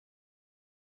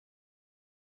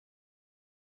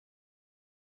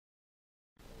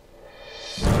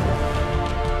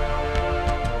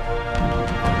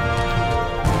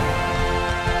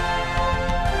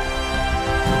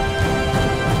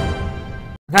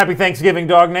Happy Thanksgiving,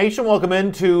 DawgNation. Welcome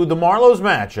into the Marlow's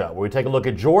matchup, where we take a look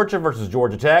at Georgia versus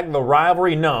Georgia Tech, the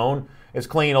rivalry known as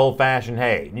clean, old-fashioned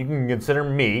hate. You can consider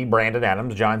me, Brandon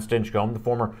Adams, John Stinchcomb, the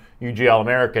former UG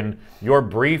All-American, your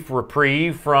brief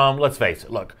reprieve from, let's face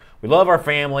it, look, we love our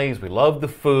families, we love the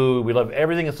food, we love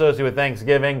everything associated with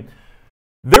Thanksgiving.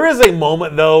 There is a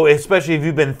moment, though, especially if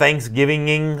you've been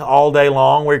Thanksgiving-ing all day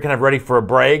long, where you're kind of ready for a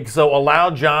break. So allow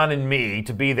John and me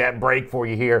to be that break for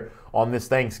you here on this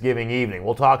Thanksgiving evening.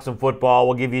 We'll talk some football.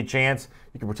 We'll give you a chance.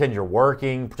 You can pretend you're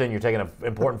working, pretend you're taking an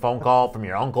important phone call from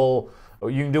your uncle.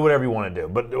 You can do whatever you want to do.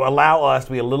 But allow us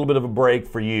to be a little bit of a break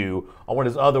for you on what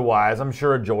is otherwise, I'm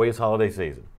sure, a joyous holiday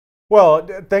season. Well,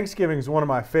 Thanksgiving is one of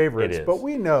my favorites, It is. but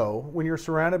we know when you're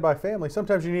surrounded by family,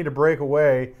 sometimes you need to break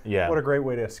away. Yeah. What a great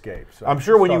way to escape. So I'm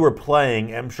sure when you were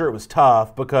playing, I'm sure it was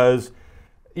tough because,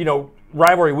 you know,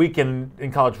 rivalry weekend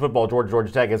in college football,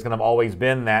 Georgia Tech has kind of always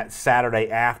been that Saturday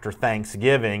after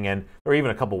Thanksgiving, and there were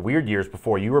even a couple weird years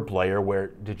before you were a player where,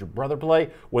 did your brother play?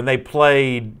 When they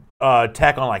played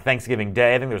Tech on like Thanksgiving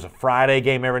Day, I think there was a Friday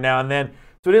game every now and then.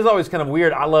 So it is always kind of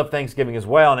weird. I love Thanksgiving as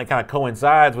well, and it kind of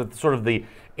coincides with sort of the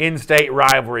in-state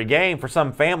rivalry game. For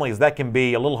some families, that can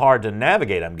be a little hard to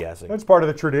navigate, I'm guessing. That's part of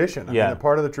the tradition. Yeah. I mean,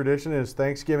 part of the tradition is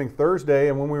Thanksgiving Thursday,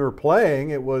 and when we were playing,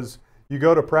 it was you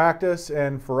go to practice,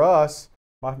 and for us,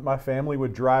 my family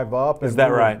would drive up. Is that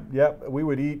right? Yep. We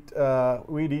would eat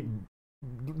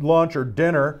lunch or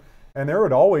dinner, and there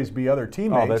would always be other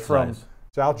teammates from nice.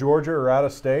 South Georgia or out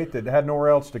of state that had nowhere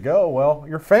else to go. Well,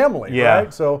 your family, Yeah.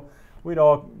 right? So we'd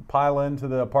all pile into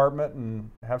the apartment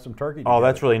and have some turkey together. Oh,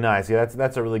 that's really nice. Yeah,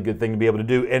 that's a really good thing to be able to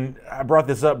do. And I brought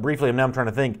this up briefly, and now I'm trying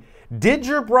to think. Did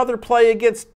your brother play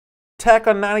against Tech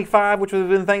on 95, which was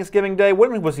in Thanksgiving Day?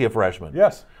 When was he a freshman?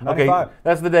 Yes, 95. Okay,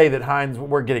 that's the day that Hines,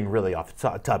 we're getting really off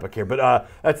the topic here, but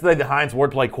that's the day that Hines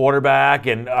Ward played quarterback.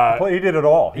 And he did it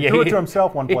all. He threw it to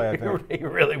himself one play, I think. He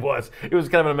really was. It was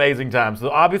kind of an amazing time.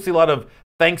 So obviously a lot of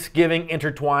Thanksgiving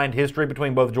intertwined history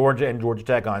between both Georgia and Georgia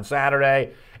Tech on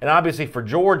Saturday. And obviously for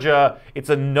Georgia, it's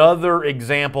another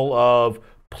example of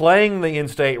playing the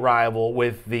in-state rival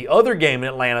with the other game in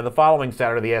Atlanta the following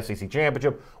Saturday, the SEC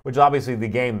Championship, which is obviously the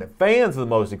game that fans are the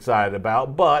most excited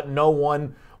about, but no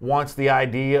one wants the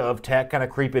idea of Tech kind of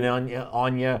creeping on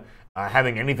you,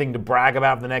 having anything to brag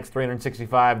about for the next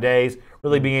 365 days,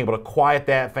 really being able to quiet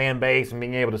that fan base and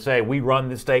being able to say, we run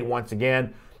this state once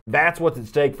again. That's what's at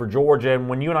stake for Georgia. And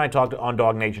when you and I talked on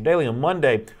DawgNation Daily on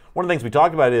Monday, one of the things we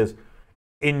talked about is,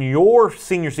 in your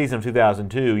senior season of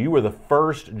 2002, you were the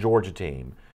first Georgia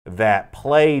team that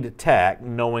played Tech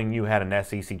knowing you had an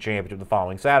SEC championship the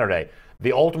following Saturday.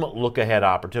 The ultimate look-ahead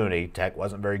opportunity. Tech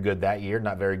wasn't very good that year,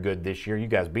 not very good this year. You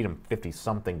guys beat them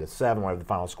 50-something to 7, whatever the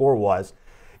final score was.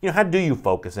 You know, how do you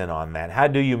focus in on that? How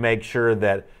do you make sure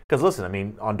that, because listen, I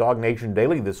mean, on DawgNation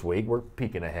Daily this week, we're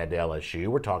peeking ahead to LSU.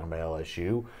 We're talking about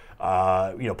LSU.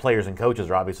 You know, players and coaches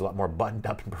are obviously a lot more buttoned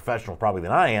up and professional probably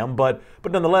than I am, but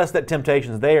nonetheless, that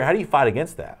temptation's there. How do you fight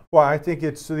against that? Well, I think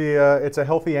it's a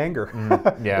healthy anger.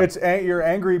 Yeah. You're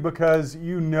angry because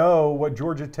you know what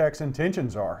Georgia Tech's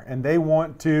intentions are, and they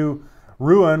want to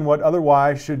ruin what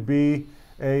otherwise should be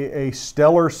a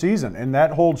stellar season, and that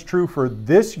holds true for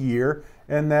this year.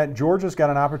 And that Georgia's got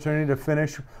an opportunity to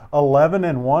finish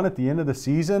 11-1 at the end of the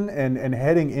season and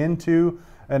heading into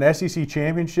an SEC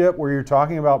championship where you're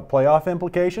talking about playoff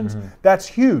implications. That's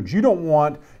huge. You don't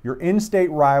want your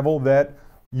in-state rival that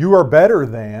you are better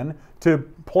than to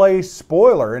play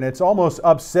spoiler. And it's almost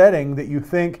upsetting that you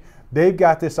think they've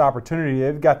got this opportunity,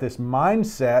 they've got this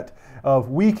mindset of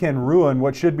we can ruin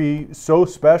what should be so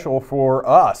special for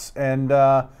us. And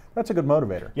that's a good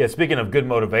motivator. Yeah, speaking of good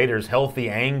motivators, healthy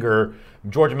anger,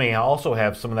 Georgia may also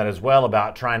have some of that as well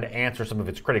about trying to answer some of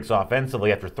its critics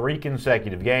offensively after 3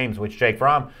 consecutive games, which Jake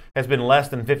Fromm has been less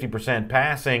than 50%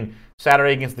 passing.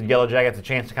 Saturday against the Yellow Jackets, a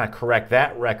chance to kind of correct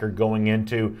that record going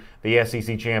into the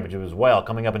SEC Championship as well.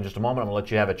 Coming up in just a moment, I'm going to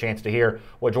let you have a chance to hear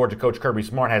what Georgia coach Kirby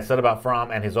Smart has said about Fromm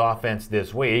and his offense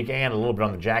this week, and a little bit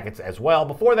on the Jackets as well.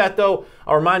 Before that, though,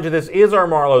 I'll remind you this is our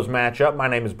Marlow's matchup. My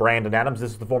name is Brandon Adams.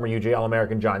 This is the former UG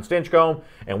All-American John Stinchcomb,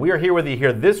 and we are here with you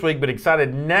here this week, but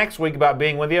excited next week about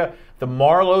being with you. The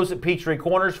Marlows at Peachtree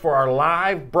Corners for our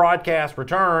live broadcast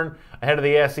return ahead of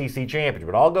the SEC Championship.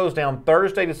 It all goes down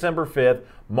Thursday, December 5th.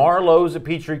 Marlows at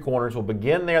Peachtree Corners will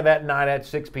begin there that night at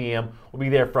 6 p.m. We'll be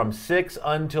there from 6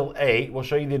 until 8. We'll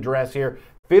show you the address here.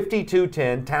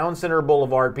 5210 Town Center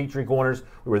Boulevard, Peachtree Corners.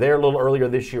 We were there a little earlier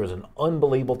this year. It was an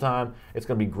unbelievable time. It's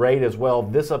going to be great as well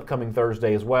this upcoming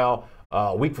Thursday as well.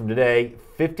 A week from today,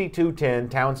 5210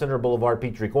 Town Center Boulevard,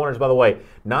 Peachtree Corners. By the way,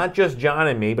 not just John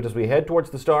and me, but as we head towards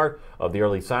the start of the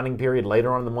early signing period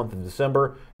later on in the month of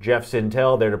December, Jeff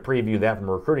Sintel there to preview that from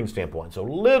a recruiting standpoint. So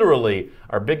literally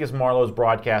our biggest Marlow's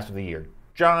broadcast of the year.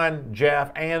 John,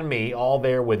 Jeff, and me all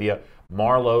there with you.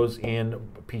 Marlow's in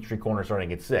Peachtree Corner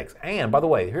starting at 6. And by the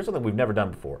way, here's something we've never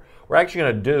done before. We're actually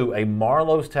going to do a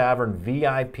Marlow's Tavern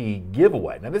VIP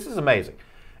giveaway. Now this is amazing.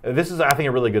 This is, I think,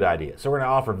 a really good idea. So we're going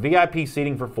to offer VIP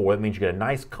seating for 4. That means you get a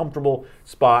nice, comfortable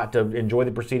spot to enjoy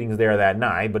the proceedings there that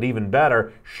night. But even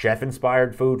better,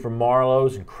 chef-inspired food from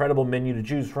Marlow's, incredible menu to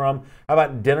choose from. How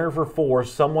about dinner for 4?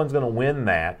 Someone's going to win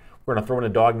that. We're going to throw in a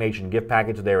DawgNation gift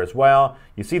package there as well.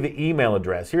 You see the email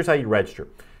address. Here's how you register.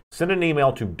 Send an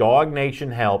email to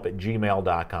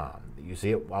dawgnationhelp@gmail.com. You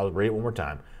see it? I'll read it one more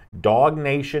time.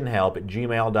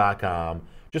 dawgnationhelp@gmail.com.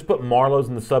 Just put Marlow's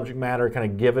in the subject matter,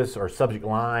 kind of give us, or subject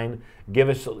line, give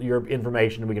us your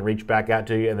information and we can reach back out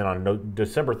to you. And then on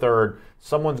December 3rd,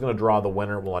 someone's going to draw the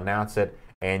winner. We'll announce it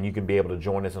and you can be able to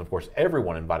join us. And of course,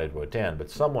 everyone invited to attend, but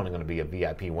someone is going to be a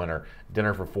VIP winner.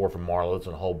 Dinner for 4 from Marlow's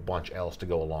and a whole bunch else to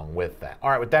go along with that.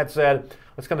 All right, with that said,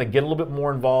 let's kind of get a little bit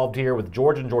more involved here with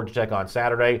Georgia and Georgia Tech on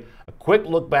Saturday. A quick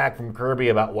look back from Kirby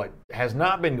about what has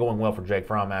not been going well for Jake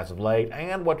Fromm as of late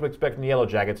and what to expect from the Yellow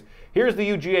Jackets. Here's the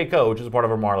UGA coach as a part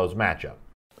of our Marlow's matchup.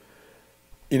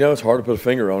 You know, it's hard to put a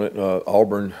finger on it.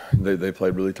 Auburn, they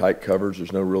played really tight coverage.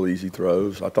 There's no real easy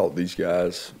throws. I thought these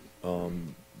guys, the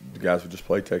guys who just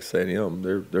played Texas A&M,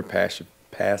 their pass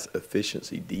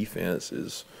efficiency defense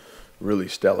is really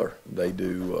stellar. They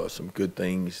do some good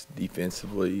things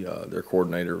defensively. Their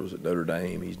coordinator was at Notre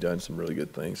Dame. He's done some really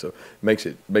good things. So it makes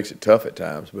it tough at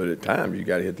times, but at times you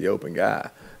got to hit the open guy.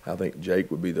 I think Jake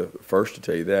would be the first to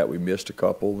tell you that. We missed a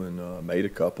couple and made a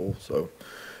couple. So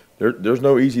there's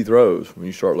no easy throws when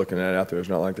you start looking at it out there. It's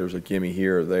not like there's a gimme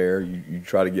here or there. You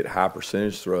try to get high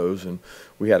percentage throws, and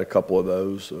we had a couple of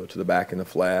those to the back in the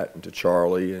flat and to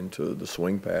Charlie and to the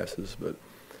swing passes. But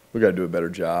we got to do a better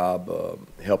job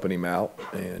helping him out,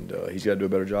 and he's got to do a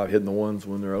better job hitting the ones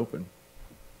when they're open.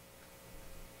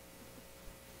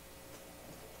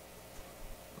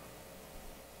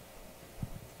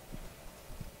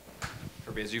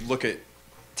 As you look at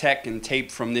Tech and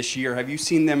tape from this year, have you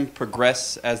seen them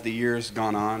progress as the years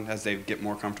gone on, as they get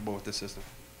more comfortable with the system?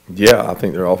 Yeah, I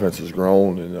think their offense has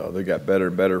grown, and they got better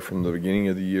and better from the beginning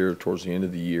of the year towards the end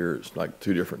of the year. It's like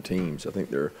two different teams. I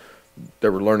think they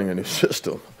were learning a new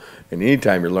system, and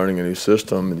anytime you're learning a new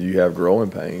system, you have growing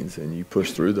pains, and you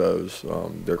push through those.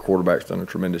 Their quarterback's done a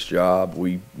tremendous job.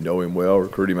 We know him well,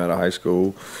 recruited him out of high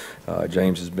school.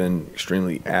 James has been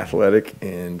extremely athletic,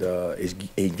 and he's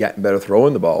gotten better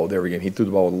throwing the ball with every game. He threw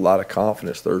the ball with a lot of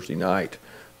confidence Thursday night,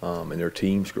 and their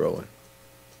team's growing.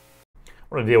 I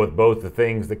want to deal with both the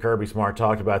things that Kirby Smart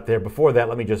talked about there. Before that,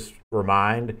 let me just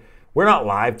remind, we're not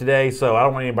live today, so I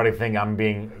don't want anybody to think I'm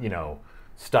being,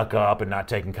 stuck up and not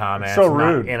taking comments, so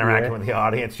rude, not interacting with the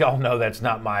audience. Y'all know that's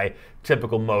not my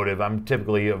typical motive. I'm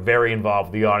typically very involved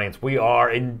with the audience. We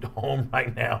are home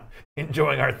right now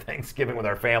enjoying our Thanksgiving with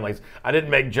our families. I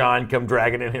didn't make John come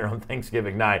dragging in here on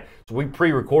Thanksgiving night, so we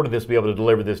pre-recorded this to be able to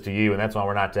deliver this to you, and that's why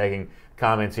we're not taking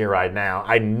comments here right now.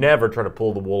 I never try to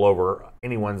pull the wool over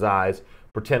anyone's eyes,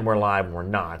 pretend we're live when we're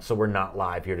not, so we're not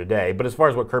live here today. But as far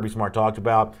as what Kirby Smart talked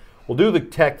about, we'll do the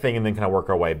Tech thing and then kind of work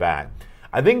our way back.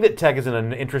 I think that Tech is in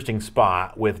an interesting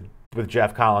spot with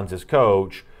Jeff Collins as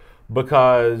coach,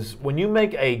 because when you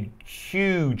make a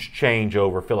huge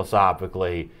changeover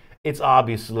philosophically, it's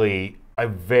obviously a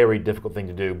very difficult thing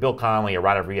to do. Bill Connelly, a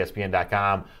writer for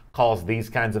ESPN.com, calls these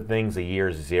kinds of things a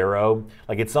year zero.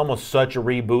 Like, it's almost such a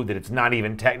reboot that it's not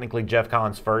even technically Jeff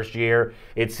Collins' first year.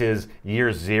 It's his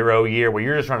year zero year, where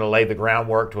you're just trying to lay the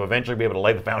groundwork to eventually be able to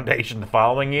lay the foundation the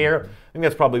following year. I think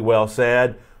that's probably well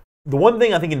said. The one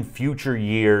thing I think in future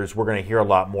years we're going to hear a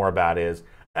lot more about is,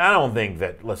 I don't think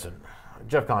that, listen,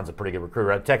 Jeff Collins is a pretty good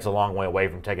recruiter. Tech's a long way away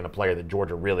from taking a player that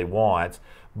Georgia really wants,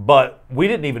 but we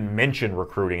didn't even mention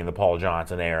recruiting in the Paul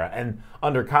Johnson era. And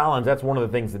under Collins, that's one of the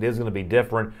things that is going to be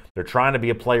different. They're trying to be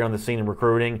a player on the scene in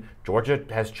recruiting. Georgia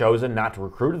has chosen not to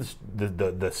recruit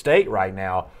the state right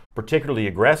now particularly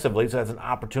aggressively, so that's an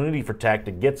opportunity for Tech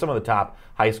to get some of the top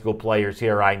high school players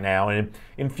here right now. And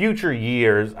in future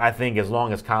years, I think as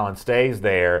long as Collins stays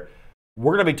there,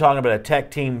 we're going to be talking about a Tech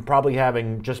team probably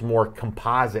having just more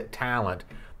composite talent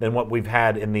than what we've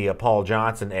had in the Paul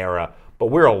Johnson era, but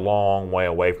we're a long way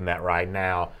away from that right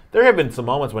now. There have been some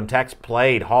moments when Tech's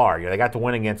played hard. They got to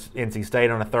win against NC State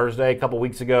on a Thursday a couple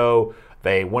weeks ago.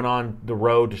 They went on the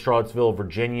road to Charlottesville,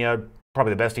 Virginia,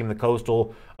 probably the best team in the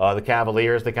Coastal, the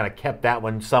Cavaliers. They kind of kept that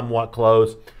one somewhat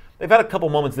close. They've had a couple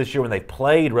moments this year when they've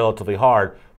played relatively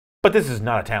hard, but this is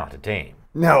not a talented team.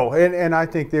 No, and I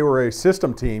think they were a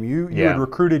system team. You had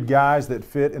recruited guys that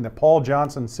fit in the Paul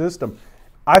Johnson system.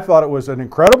 I thought it was an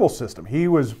incredible system. He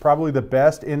was probably the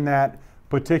best in that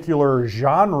particular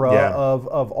genre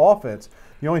of offense.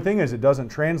 The only thing is it doesn't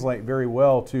translate very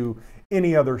well to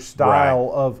any other style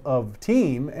of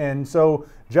team. And so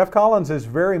Jeff Collins is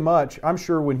very much, I'm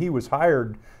sure when he was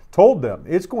hired, told them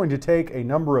it's going to take a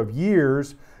number of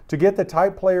years to get the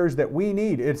type players that we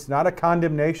need. It's not a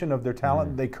condemnation of their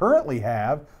talent they currently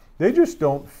have. They just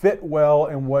don't fit well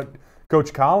in what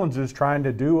Coach Collins is trying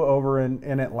to do over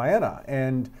in Atlanta.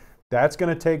 And that's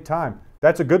going to take time.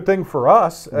 That's a good thing for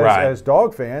us as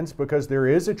Dawg fans, because there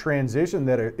is a transition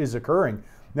that is occurring.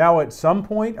 Now, at some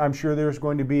point, I'm sure there's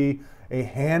going to be a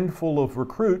handful of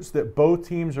recruits that both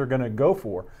teams are going to go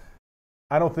for.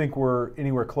 I don't think we're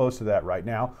anywhere close to that right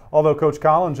now, although Coach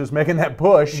Collins is making that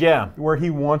push where he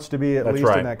wants to be at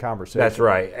least in that conversation. That's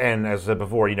right. And as I said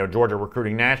before, Georgia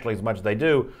recruiting nationally as much as they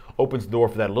do opens the door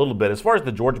for that a little bit. As far as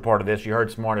the Georgia part of this, you heard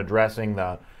Smart addressing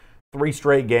the 3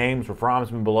 straight games where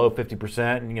Fromm's been below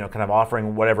 50% and, kind of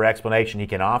offering whatever explanation he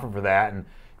can offer for that. And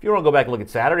if you want to go back and look at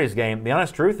Saturday's game, the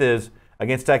honest truth is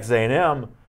against Texas A&M,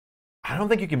 I don't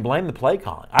think you can blame the play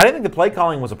calling. I didn't think the play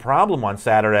calling was a problem on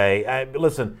Saturday.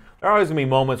 Listen, there are always going to be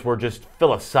moments where just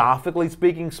philosophically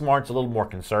speaking, Smart's a little more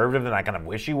conservative than I kind of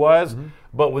wish he was.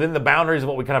 But within the boundaries of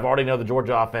what we kind of already know the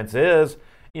Georgia offense is,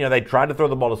 they tried to throw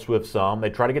the ball to Swift some. They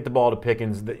tried to get the ball to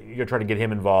Pickens. You're trying to get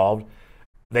him involved.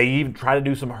 They even try to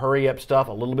do some hurry-up stuff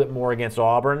a little bit more against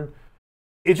Auburn.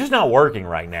 It's just not working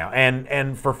right now.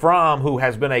 And for Fromm, who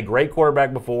has been a great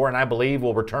quarterback before and I believe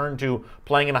will return to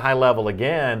playing at a high level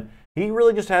again, he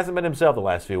really just hasn't been himself the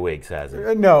last few weeks, has he?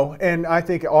 No, and I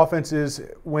think offenses,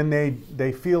 when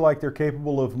they feel like they're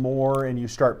capable of more and you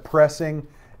start pressing,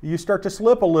 you start to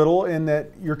slip a little in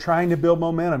that you're trying to build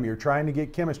momentum, you're trying to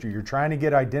get chemistry, you're trying to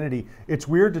get identity. It's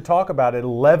weird to talk about it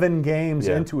 11 games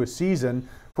into a season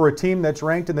for a team that's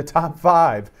ranked in the top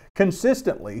 5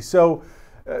 consistently. So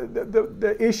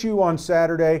the issue on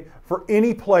Saturday, for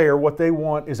any player, what they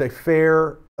want is a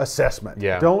fair assessment.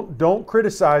 Don't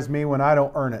criticize me when I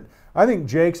don't earn it. I think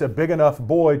Jake's a big enough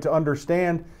boy to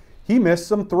understand he missed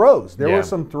some throws. There were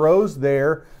some throws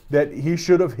there that he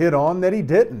should have hit on that he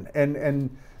didn't. And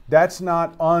that's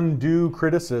not undue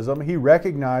criticism. He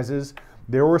recognizes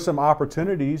there were some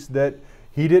opportunities that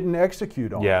he didn't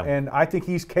execute on. And I think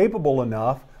he's capable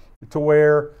enough to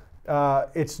where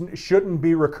it shouldn't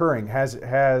be recurring.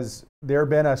 Has there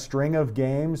been a string of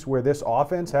games where this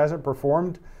offense hasn't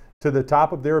performed to the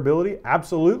top of their ability?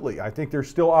 Absolutely. I think there's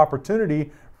still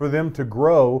opportunity for them to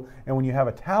grow. And when you have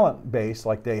a talent base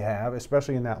like they have,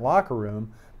 especially in that locker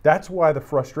room, that's why the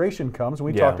frustration comes.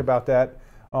 We talked about that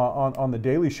on the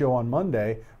Daily Show on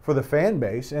Monday for the fan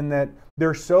base, and that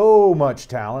there's so much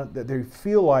talent that they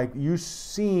feel like you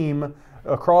seem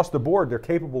across the board they're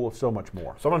capable of so much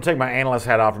more. So I'm going to take my analyst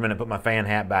hat off for a minute and put my fan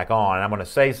hat back on. And I'm going to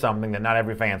say something that not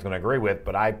every fan's going to agree with,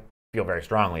 but I feel very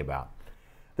strongly about.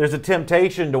 There's a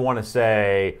temptation to want to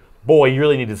say, boy, you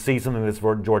really need to see something of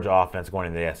this Georgia offense going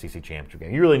into the SEC championship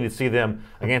game. You really need to see them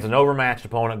against an overmatched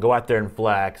opponent go out there and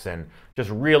flex and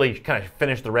just really kind of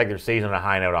finish the regular season on a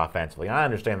high note offensively. And I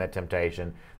understand that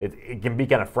temptation. It can be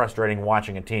kind of frustrating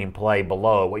watching a team play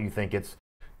below what you think its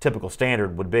typical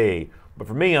standard would be. But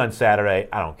for me on Saturday,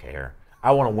 I don't care.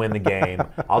 I want to win the game.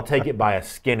 I'll take it by a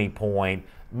skinny point.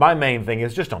 My main thing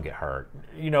is just don't get hurt.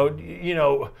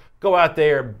 Go out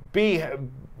there,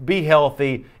 be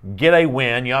healthy, get a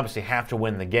win. You obviously have to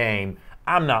win the game.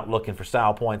 I'm not looking for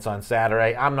style points on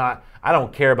Saturday. I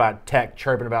don't care about Tech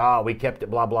chirping about, we kept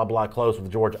it blah, blah, blah close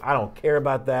with Georgia. I don't care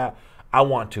about that. I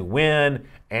want to win,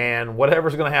 and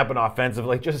whatever's going to happen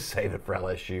offensively, just save it for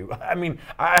LSU. I mean,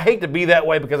 I hate to be that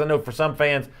way because I know for some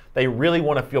fans, they really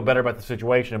want to feel better about the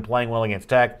situation, and playing well against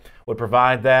Tech would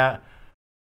provide that.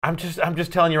 I'm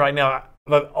just telling you right now,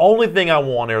 the only thing I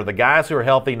want are the guys who are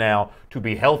healthy now to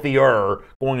be healthier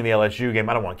going to the LSU game.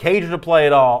 I don't want Cager to play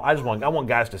at all. I want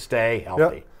guys to stay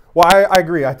healthy. Yep. Well, I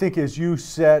agree. I think as you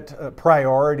set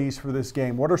priorities for this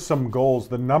game, what are some goals?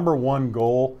 The number one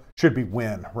goal should be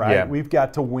win, right? Yeah. We've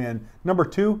got to win. Number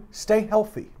 2, stay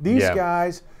healthy. These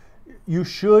guys, you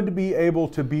should be able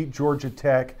to beat Georgia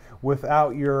Tech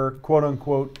without your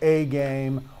quote-unquote A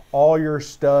game, all your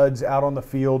studs out on the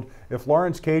field. If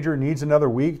Lawrence Cager needs another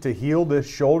week to heal this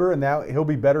shoulder and now he'll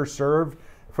be better served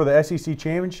for the SEC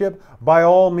championship, by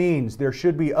all means, there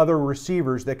should be other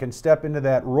receivers that can step into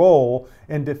that role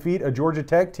and defeat a Georgia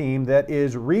Tech team that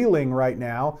is reeling right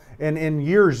now and in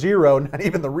year 0, not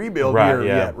even the rebuild year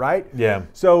yet, right? Yeah.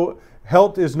 So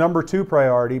health is number 2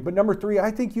 priority, but number 3, I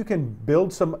think you can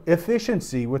build some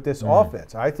efficiency with this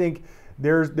offense. I think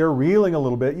they're reeling a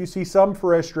little bit. You see some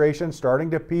frustration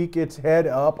starting to peek its head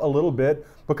up a little bit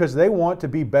because they want to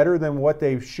be better than what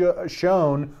they've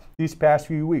shown these past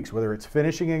few weeks, whether it's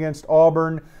finishing against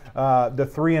Auburn, the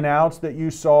 3 and outs that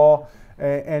you saw,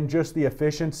 and just the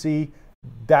efficiency.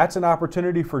 That's an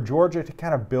opportunity for Georgia to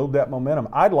kind of build that momentum.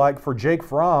 I'd like for Jake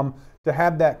Fromm to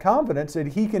have that confidence that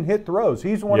he can hit throws.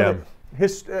 He's one of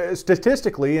the,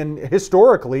 statistically and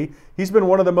historically, he's been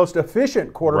one of the most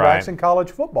efficient quarterbacks in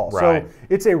college football. So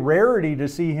it's a rarity to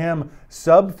see him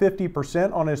sub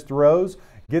 50% on his throws.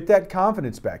 Get that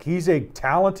confidence back. He's a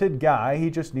talented guy. He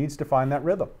just needs to find that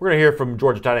rhythm. We're going to hear from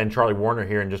Georgia tight end Charlie Warner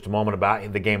here in just a moment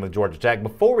about the game with Georgia Tech.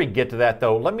 Before we get to that,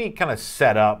 though, let me kind of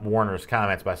set up Warner's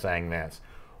comments by saying this.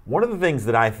 One of the things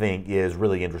that I think is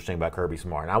really interesting about Kirby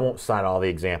Smart, and I won't cite all the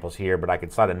examples here, but I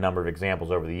could cite a number of examples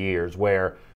over the years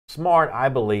where Smart, I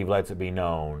believe, lets it be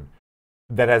known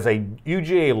that as a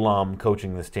UGA alum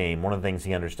coaching this team, one of the things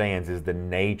he understands is the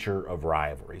nature of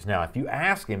rivalries. Now, if you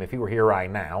ask him, if he were here right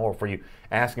now, or if you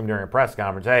ask him during a press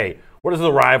conference, hey, what does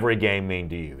the rivalry game mean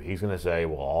to you? He's going to say,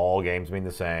 well, all games mean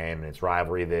the same, and it's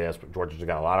rivalry this, but Georgia's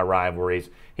got a lot of rivalries.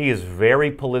 He is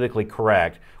very politically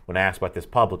correct when asked about this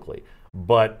publicly.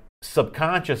 But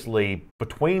subconsciously,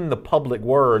 between the public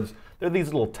words, there are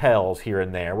these little tells here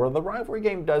and there where the rivalry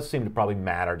game does seem to probably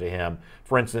matter to him.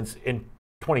 For instance, in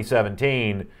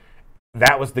 2017,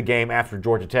 that was the game after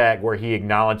Georgia Tech where he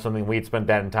acknowledged something we had spent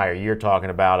that entire year talking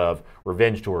about of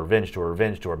revenge tour,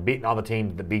 beating all the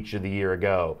teams that beat you the year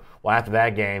ago. Well, after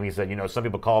that game, he said, you know, some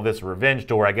people call this a revenge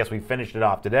tour. I guess we finished it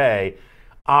off today.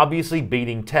 Obviously,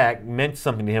 beating Tech meant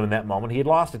something to him in that moment. He had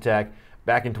lost to Tech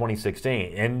back in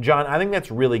 2016. And, John, I think that's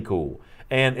really cool.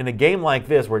 And in a game like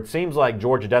this where it seems like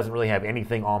Georgia doesn't really have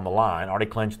anything on the line, already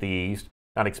clinched the East,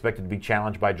 not expected to be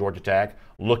challenged by Georgia Tech,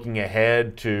 looking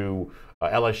ahead to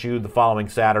LSU the following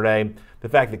Saturday. The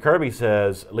fact that Kirby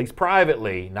says, at least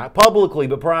privately, not publicly,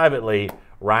 but privately,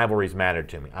 rivalries matter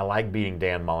to me. I like beating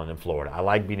Dan Mullen in Florida. I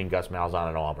like beating Gus Malzahn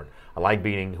at Auburn. I like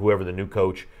beating whoever the new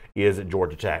coach is at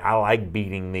Georgia Tech. I like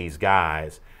beating these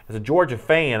guys. As a Georgia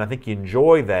fan, I think you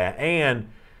enjoy that, and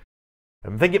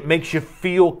I think it makes you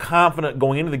feel confident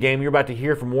going into the game. You're about to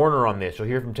hear from Warner on this. You'll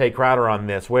hear from Tay Crowder on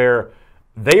this, where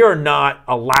they are not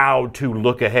allowed to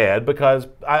look ahead because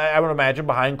I would imagine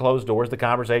behind closed doors the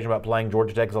conversation about playing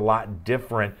Georgia Tech is a lot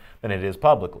different than it is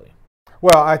publicly.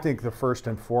 Well, I think the first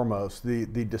and foremost, the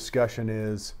discussion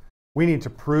is we need to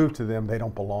prove to them they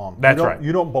don't belong. That's right.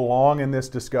 You don't belong in this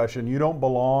discussion. You don't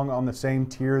belong on the same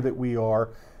tier that we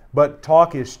are. But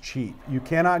talk is cheap. You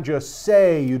cannot just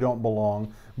say you don't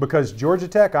belong because Georgia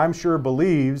Tech, I'm sure,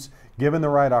 believes given the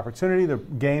right opportunity, the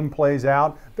game plays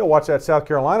out, they'll watch that South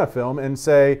Carolina film and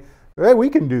say, hey, we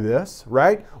can do this,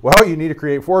 right? Well, you need to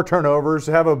create 4 turnovers,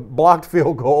 have a blocked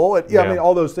field goal. I mean,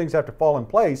 all those things have to fall in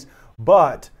place.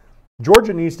 But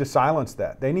Georgia needs to silence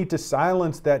that. They need to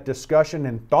silence that discussion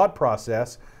and thought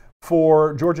process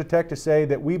for Georgia Tech to say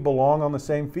that we belong on the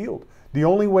same field. The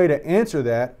only way to answer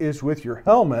that is with your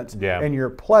helmet and your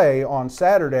play on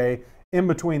Saturday in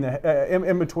between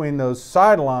those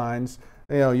sidelines.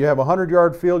 You know, you have a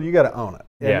 100-yard field, you got to own it.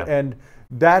 And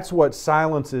that's what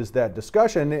silences that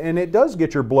discussion. And it does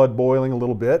get your blood boiling a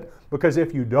little bit because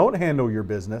if you don't handle your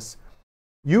business,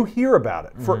 you hear about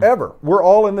it forever. We're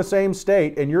all in the same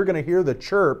state, and you're going to hear the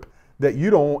chirp that you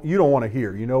don't want to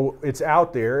hear. You know, it's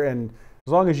out there, and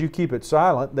as long as you keep it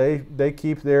silent, they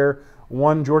keep their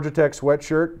one Georgia Tech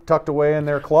sweatshirt tucked away in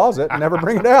their closet and never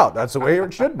bring it out. That's the way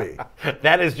it should be.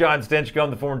 That is John Stinchcomb,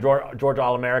 the former Georgia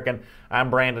All-American. I'm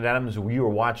Brandon Adams. You are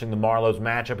watching the Marlow's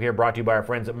matchup here, brought to you by our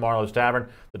friends at Marlow's Tavern,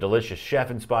 the delicious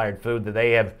chef-inspired food that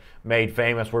they have made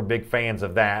famous. We're big fans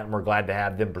of that, and we're glad to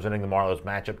have them presenting the Marlow's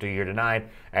matchup to you here tonight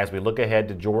as we look ahead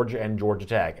to Georgia and Georgia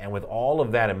Tech. And with all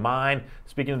of that in mind,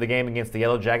 speaking of the game against the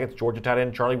Yellow Jackets, Georgia tight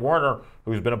end Charlie Warner,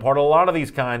 who's been a part of a lot of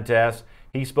these contests,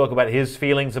 he spoke about his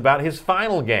feelings about his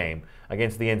final game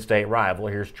against the in-state rival.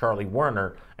 Here's Charlie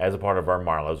Warner as a part of our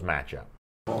Marlow's matchup.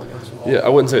 Yeah, I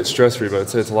wouldn't say it's stress-free, but I'd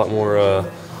say it's a lot more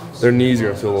their knees are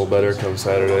going to feel a little better come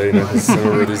Saturday. You know, 'cause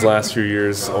over these last few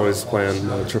years, always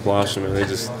playing triple option, and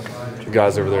the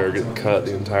guys over there are getting cut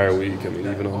the entire week. I mean,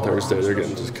 even on Thursday, they're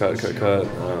getting just cut.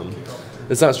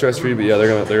 It's not stress-free, but yeah, they're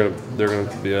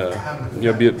gonna be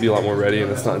a lot more ready,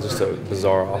 and it's not just a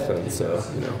bizarre offense. So,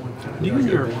 you know. Do you and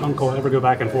your uncle ever go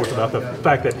back and forth about the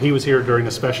fact that he was here during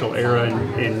a special era,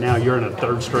 and now you're in a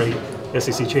third straight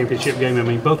SEC championship game? I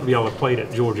mean, both of y'all have played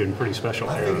at Georgia in pretty special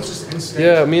eras.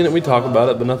 Yeah, I mean, we talk about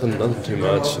it, but nothing too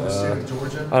much. I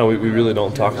don't know, we really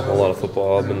don't talk a whole lot of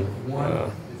football. I've been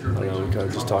don't know, we kind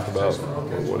of just talk about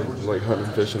like hunting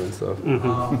and fishing and stuff.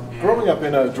 Growing up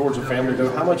in a Georgia family,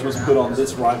 though, how much was put on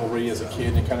this rivalry as a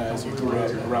kid and kind of as you grew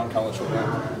up around college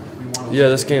football? Yeah,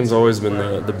 this game's always been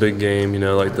the big game.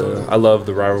 I love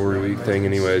the rivalry week thing.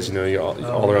 Anyways,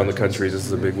 all around the country, this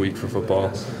is a big week for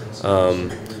football.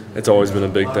 It's always been a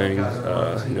big thing,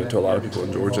 to a lot of people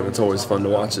in Georgia. And it's always fun to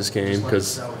watch this game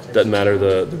because it doesn't matter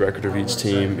the record of each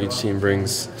team. Each team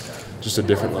brings just a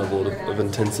different level of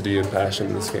intensity and passion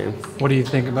in this game. What do you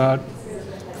think about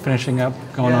finishing up,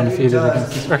 going undefeated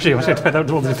against? Actually,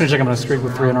 finishing up on a streak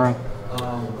with 3 in a row.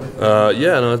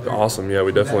 It's awesome. Yeah,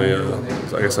 we definitely.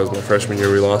 I guess that was my freshman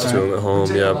year. We lost to them at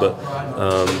home. Yeah, but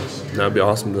that'd be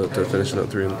awesome to finish it up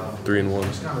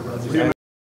 3-1.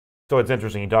 So it's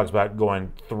interesting. He talks about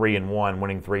going 3-1,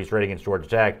 winning 3 straight against Georgia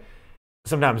Tech.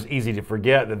 Sometimes easy to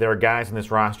forget that there are guys in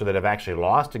this roster that have actually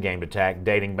lost a game to Tech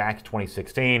dating back to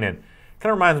 2016. And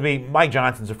kind of reminds me, Mike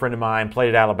Johnson's a friend of mine, played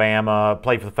at Alabama,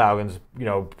 played for the Falcons,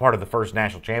 part of the first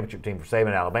national championship team for Saban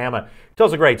at Alabama.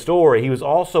 Tells a great story. He was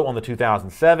also on the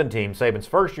 2007 team, Saban's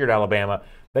first year at Alabama.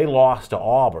 They lost to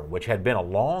Auburn, which had been a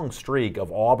long streak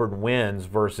of Auburn wins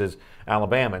versus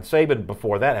Alabama. And Saban,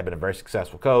 before that, had been a very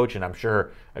successful coach, and I'm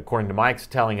sure, according to Mike's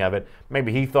telling of it,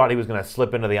 maybe he thought he was going to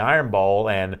slip into the Iron Bowl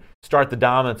and start the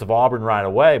dominance of Auburn right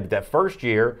away. But that first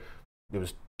year, it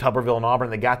was Tuberville and Auburn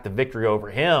that got the victory over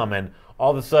him, and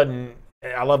all of a sudden,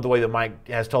 I love the way that Mike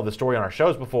has told the story on our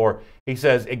shows before. He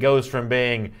says it goes from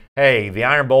being, hey, the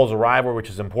Iron Bowl is a rivalry which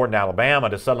is important to Alabama,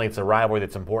 to suddenly it's a rivalry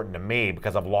that's important to me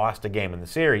because I've lost a game in the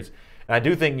series. And I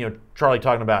do think, Charlie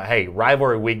talking about, hey,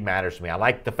 rivalry week matters to me. I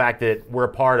like the fact that we're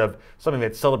a part of something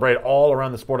that's celebrated all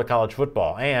around the sport of college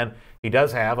football. And he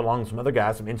does have, along with some other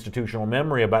guys, some institutional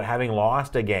memory about having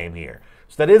lost a game here.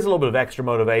 So that is a little bit of extra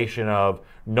motivation of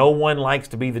no one likes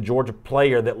to be the Georgia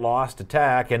player that lost to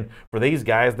Tech. And for these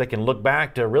guys, they can look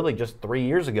back to really just 3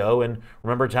 years ago and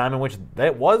remember a time in which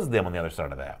that was them on the other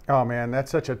side of that. Oh, man,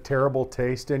 that's such a terrible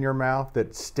taste in your mouth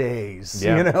that stays.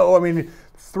 Yeah.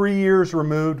 3 years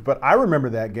removed, but I remember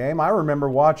that game. I remember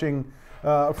watching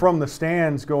from the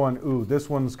stands going, ooh, this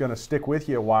one's going to stick with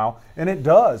you a while. And it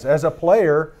does. As a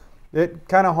player, it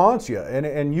kind of haunts you,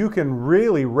 and you can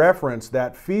really reference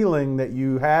that feeling that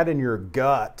you had in your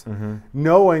gut,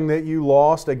 knowing that you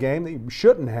lost a game that you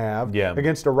shouldn't have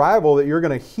against a rival that you're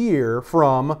going to hear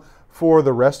from for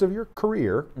the rest of your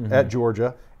career at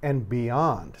Georgia and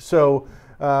beyond. So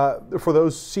for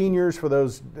those seniors, for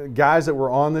those guys that were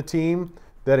on the team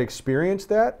that experienced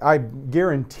that, I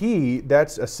guarantee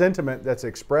that's a sentiment that's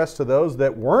expressed to those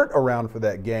that weren't around for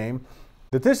that game,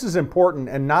 that this is important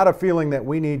and not a feeling that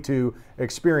we need to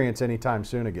experience anytime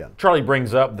soon again. Charlie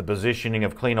brings up the positioning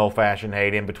of clean old-fashioned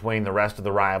hate in between the rest of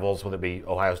the rivals, whether it be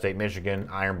Ohio State, Michigan,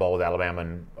 Iron Bowl with Alabama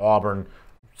and Auburn,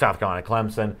 South Carolina,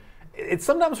 Clemson. It's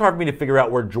sometimes hard for me to figure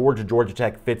out where Georgia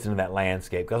Tech fits into that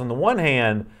landscape, because on the one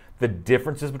hand, the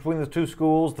differences between the two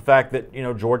schools, the fact that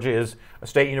Georgia is a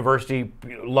state university,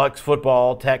 Lux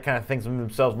football, Tech kind of thinks of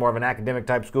themselves more of an academic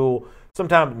type school,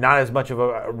 sometimes not as much of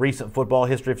a recent football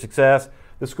history of success.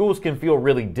 The schools can feel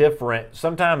really different.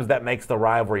 Sometimes that makes the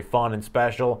rivalry fun and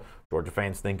special. Georgia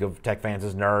fans think of Tech fans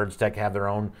as nerds. Tech have their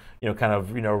own,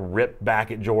 rip back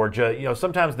at Georgia.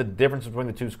 Sometimes the difference between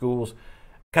the two schools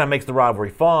kind of makes the rivalry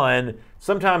fun.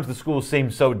 Sometimes the schools seem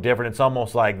so different, it's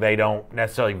almost like they don't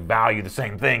necessarily value the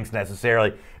same things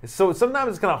necessarily. So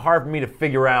sometimes it's kind of hard for me to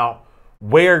figure out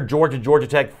where Georgia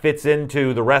Tech fits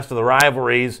into the rest of the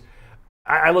rivalries.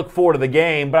 I look forward to the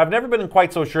game, but I've never been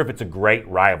quite so sure if it's a great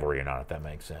rivalry or not, if that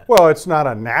makes sense. Well, it's not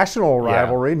a national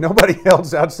rivalry. Nobody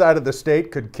else outside of the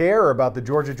state could care about the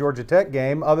Georgia Tech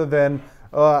game other than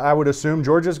I would assume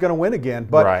Georgia's going to win again.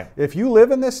 But if you live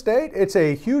in this state, it's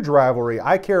a huge rivalry.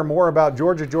 I care more about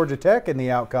Georgia Tech in the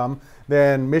outcome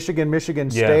than Michigan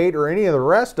State or any of the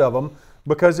rest of them,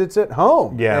 because it's at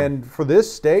home. And for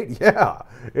this state,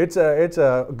 it's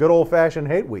a good old-fashioned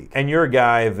hate week. And you're a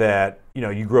guy that,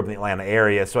 you grew up in the Atlanta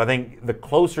area, so I think the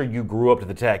closer you grew up to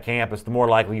the Tech campus, the more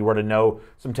likely you were to know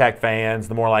some Tech fans,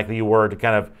 the more likely you were to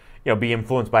kind of be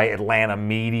influenced by Atlanta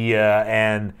media.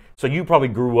 And so you probably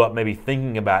grew up maybe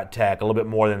thinking about Tech a little bit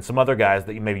more than some other guys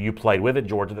that maybe you played with at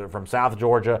Georgia that are from South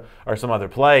Georgia or some other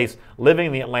place. Living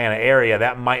in the Atlanta area,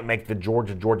 that might make the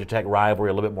Georgia Tech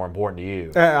rivalry a little bit more important to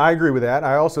you. I agree with that.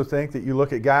 I also think that you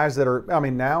look at guys that are,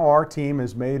 now our team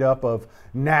is made up of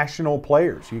national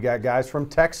players. You got guys from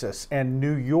Texas and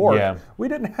New York. We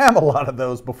didn't have a lot of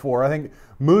those before. I think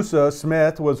Musa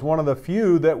Smith was one of the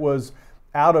few that was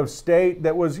out of state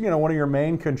that was, one of your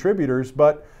main contributors,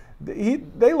 but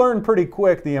they learned pretty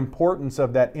quick the importance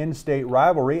of that in-state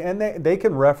rivalry, and they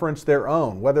can reference their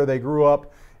own, whether they grew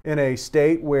up in a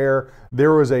state where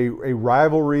there was a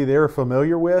rivalry they're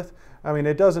familiar with, I mean,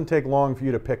 it doesn't take long for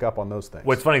you to pick up on those things.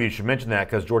 Well, it's funny that you should mention that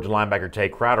because Georgia linebacker Tay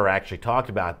Crowder actually talked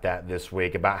about that this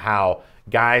week, about how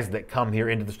guys that come here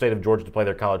into the state of Georgia to play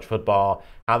their college football,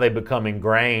 how they become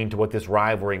ingrained to what this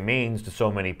rivalry means to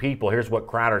so many people. Here's what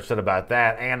Crowder said about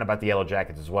that and about the Yellow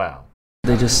Jackets as well.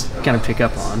 They just kind of pick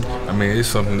up on. I mean, it's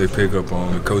something they pick up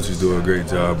on. The coaches do a great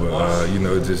job, but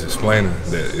just explaining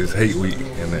that it's hate week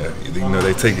and that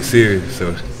they take it serious.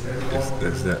 So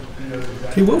that's that.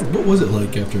 Hey, what was it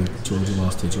like after Georgia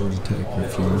lost to Georgia Tech for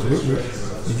a few years?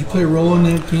 Did you play a role in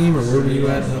that game, or where were you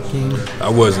at in that game? I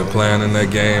wasn't playing in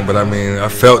that game, but I mean, I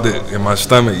felt it in my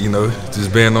stomach.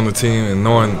 Just being on the team and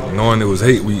knowing it was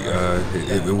hate week.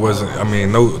 It wasn't. I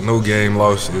mean, no game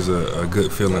loss is a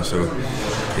good feeling. So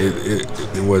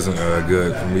it wasn't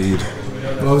good for me either.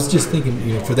 Well, I was just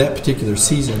thinking, for that particular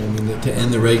season, I mean, to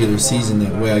end the regular season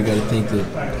that way, I got to think that,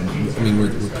 I mean, were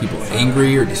people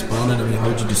angry or despondent? I mean, how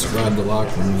would you describe the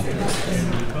locker room?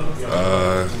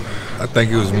 I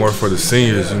think it was more for the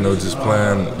seniors, just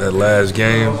playing that last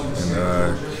game,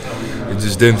 and it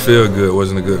just didn't feel good. It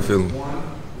wasn't a good feeling.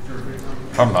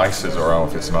 How nice is it, or I don't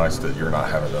know if it's nice that you're not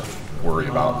having to worry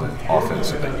about the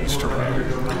offense that they used to run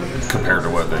compared to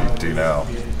what they do now?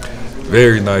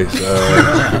 Very nice.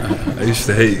 I used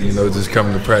to hate, just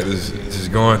coming to practice,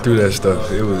 just going through that stuff.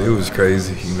 It was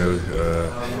crazy,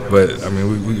 But I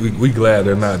mean, we glad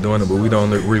they're not doing it, but we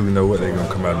don't really know what they're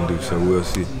gonna come out and do. So we'll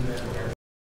see.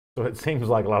 So it seems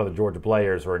like a lot of the Georgia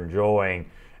players are enjoying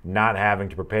not having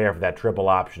to prepare for that triple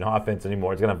option offense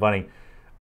anymore. It's kind of funny.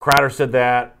 Crowder said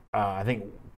that. I think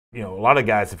a lot of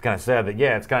guys have kind of said that.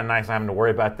 Yeah, it's kind of nice not having to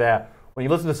worry about that. When you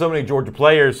listen to so many Georgia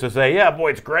players to say, yeah,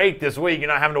 boy, it's great this week. You're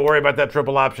not having to worry about that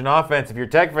triple option offense. If you're a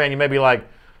Tech fan, you may be like,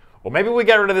 well, maybe we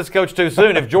got rid of this coach too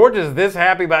soon. If Georgia's this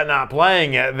happy about not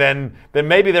playing it, then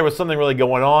maybe there was something really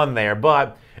going on there.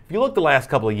 But if you look the last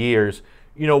couple of years,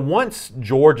 once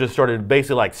Georgia started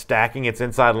basically like stacking its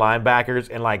inside linebackers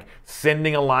and like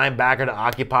sending a linebacker to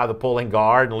occupy the pulling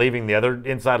guard and leaving the other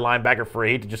inside linebacker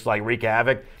free to just like wreak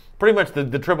havoc, pretty much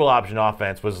the triple option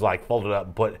offense was like folded up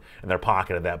and put in their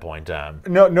pocket at that point in time.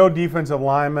 No defensive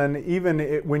lineman. Even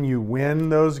when you win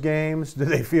those games, do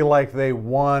they feel like they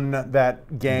won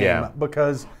that game? Yeah.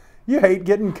 Because you hate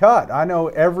getting cut. I know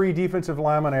every defensive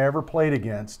lineman I ever played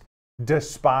against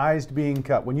despised being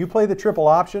cut. When you play the triple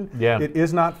option, it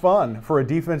is not fun for a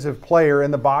defensive player in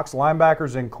the box,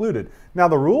 linebackers included. Now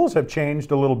the rules have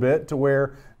changed a little bit to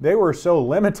where they were so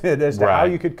limited as to how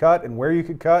you could cut and where you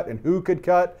could cut and who could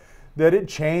cut that it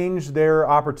changed their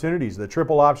opportunities. The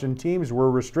triple option teams were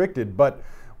restricted, but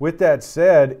with that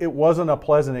said, it wasn't a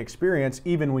pleasant experience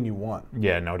even when you won.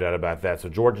 Yeah, no doubt about that. So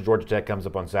Georgia Tech comes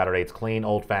up on Saturday. It's clean,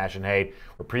 old-fashioned hate.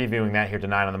 We're previewing that here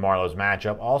tonight on the Marlow's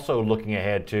matchup. Also looking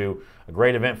ahead to a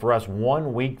great event for us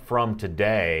 1 week from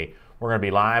today. We're going to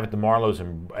be live at the Marlow's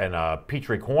and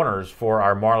Petrie Corners for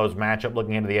our Marlow's matchup,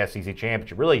 looking into the SEC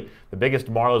Championship. Really the biggest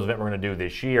Marlow's event we're going to do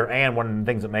this year, and one of the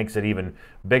things that makes it even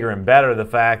bigger and better, the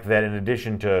fact that in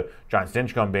addition to John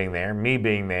Stinchcomb being there, me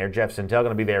being there, Jeff Sintel going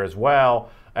to be there as well,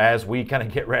 as we kind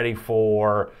of get ready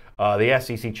for the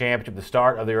SEC Championship, the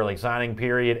start of the early signing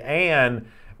period, and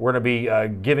we're going to be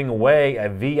giving away a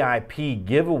VIP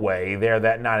giveaway there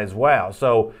that night as well.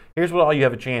 So here's what all you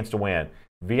have a chance to win.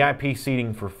 VIP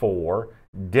seating for 4,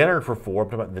 dinner for 4. I'm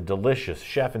talking about the delicious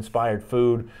chef-inspired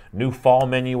food, new fall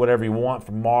menu, whatever you want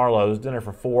from Marlow's. Dinner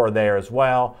for 4 there as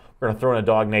well. We're going to throw in a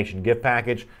DawgNation gift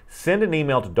package. Send an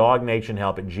email to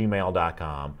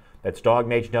dawgnationhelp@gmail.com. That's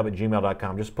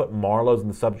dawgnationhelp@gmail.com. Just put Marlow's in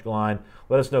the subject line.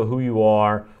 Let us know who you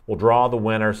are. We'll draw the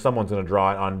winner. Someone's going to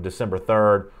draw it on December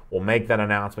 3rd. We'll make that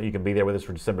announcement. You can be there with us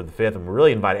for December the 5th. And we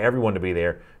really invite everyone to be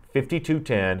there.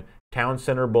 5210 Town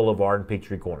Center Boulevard and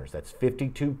Petrie Corners. That's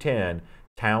 5210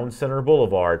 Town Center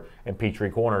Boulevard and Petrie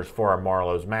Corners for our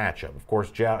Marlow's matchup. Of course,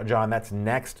 John, that's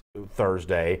next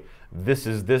Thursday. This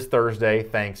is this Thursday,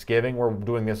 Thanksgiving. We're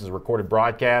doing this as a recorded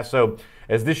broadcast. So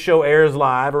as this show airs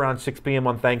live around 6 p.m.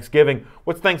 on Thanksgiving,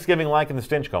 what's Thanksgiving like in the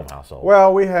Stinchcomb household?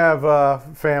 Well, we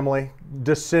have family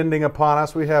descending upon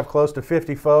us. We have close to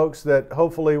 50 folks that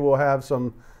hopefully will have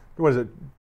some, what is it,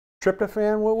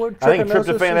 tryptophan? I think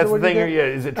tryptophan, that's the thing. Yeah,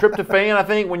 is it tryptophan, I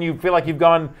think, when you feel like you've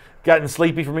gotten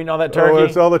sleepy from eating all that turkey? Oh,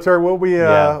 it's all the turkey. We'll be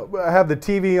have the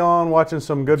TV on, watching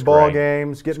some good ball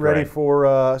games, getting ready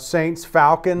for Saints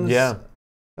Falcons. Yeah.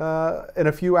 In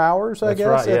a few hours, I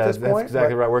guess, at this point. That's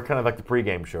exactly right. We're kind of like the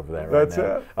pregame show for that right now.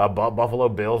 That's it. Buffalo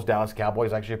Bills, Dallas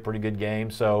Cowboys, actually a pretty good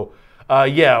game. So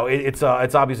Yeah, it's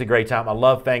obviously a great time. I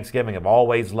love Thanksgiving. I've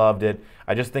always loved it.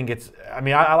 I just think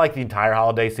I like the entire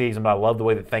holiday season, but I love the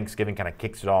way that Thanksgiving kind of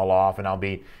kicks it all off, and I'll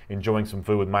be enjoying some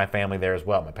food with my family there as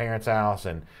well, at my parents' house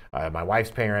and my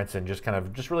wife's parents, and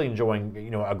just really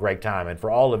enjoying, a great time. And for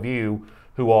all of you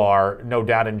who are no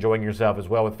doubt enjoying yourself as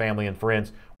well with family and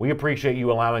friends, we appreciate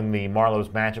you allowing the Marlow's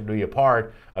matchup to be a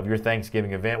part of your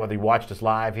Thanksgiving event, whether you watched us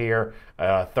live here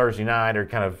Thursday night or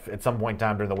kind of at some point in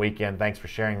time during the weekend. Thanks for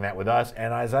sharing that with us.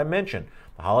 And as I mentioned,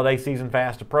 the holiday season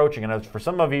fast approaching, and as for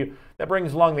some of you, that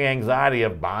brings along the anxiety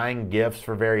of buying gifts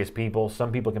for various people.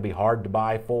 Some people can be hard to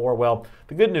buy for. Well,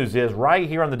 the good news is right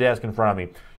here on the desk in front of me,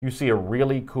 you see a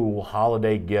really cool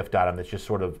holiday gift item that's just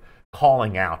sort of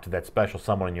calling out to that special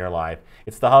someone in your life.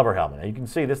 It's the hover helmet. Now you can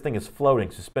see this thing is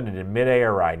floating, suspended in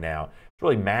midair right now. It's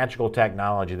really magical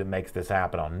technology that makes this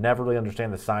happen. I'll never really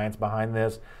understand the science behind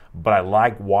this, but I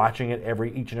like watching it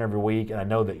each and every week, and I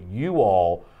know that you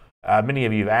all, many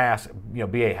of you have asked,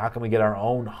 BA, how can we get our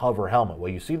own hover helmet?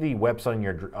 Well, you see the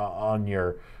website on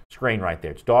your screen right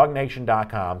there. It's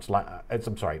DawgNation.com.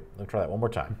 I'm sorry, let me try that one more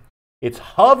time. It's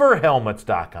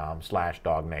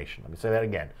hoverhelmets.com/DawgNation. Let me say that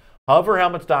again.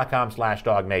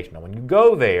 Hoverhelmets.com/DawgNation. Now, when you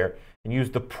go there and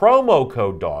use the promo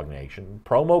code DawgNation,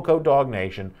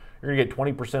 you're going to get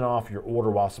 20% off your order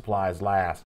while supplies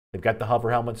last. They've got the hover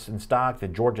helmets in stock. The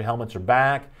Georgia helmets are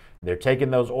back. They're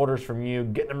taking those orders from you,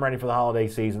 getting them ready for the holiday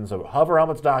season. So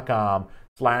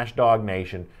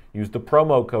hoverhelmets.com/DawgNation. Use the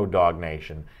promo code DawgNation.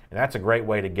 And that's a great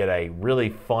way to get a really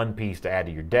fun piece to add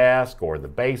to your desk or the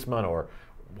basement or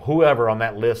whoever on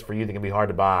that list for you that can be hard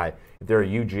to buy. If they're a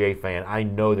UGA fan, I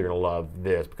know they're going to love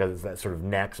this because it's that sort of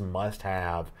next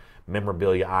must-have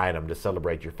memorabilia item to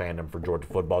celebrate your fandom for Georgia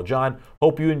football. John,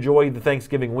 hope you enjoyed the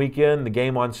Thanksgiving weekend, the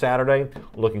game on Saturday.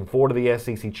 Looking forward to the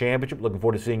SEC Championship. Looking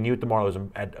forward to seeing you at the Marlows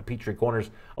at Peachtree Corners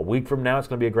a week from now. It's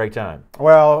going to be a great time.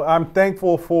 Well, I'm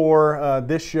thankful for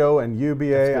this show and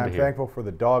UBA. I'm thankful for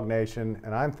the Dog Nation,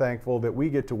 and I'm thankful that we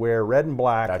get to wear red and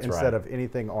black instead of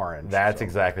anything orange. That's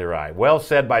exactly right. Well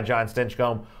said by John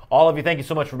Stinchcomb. All of you, thank you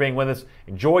so much for being with us.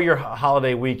 Enjoy your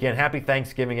holiday weekend. Happy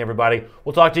Thanksgiving, everybody.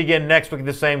 We'll talk to you again next week at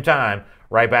the same time,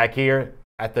 right back here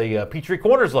at the Peachtree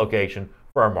Corners location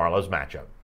for our Marlows matchup.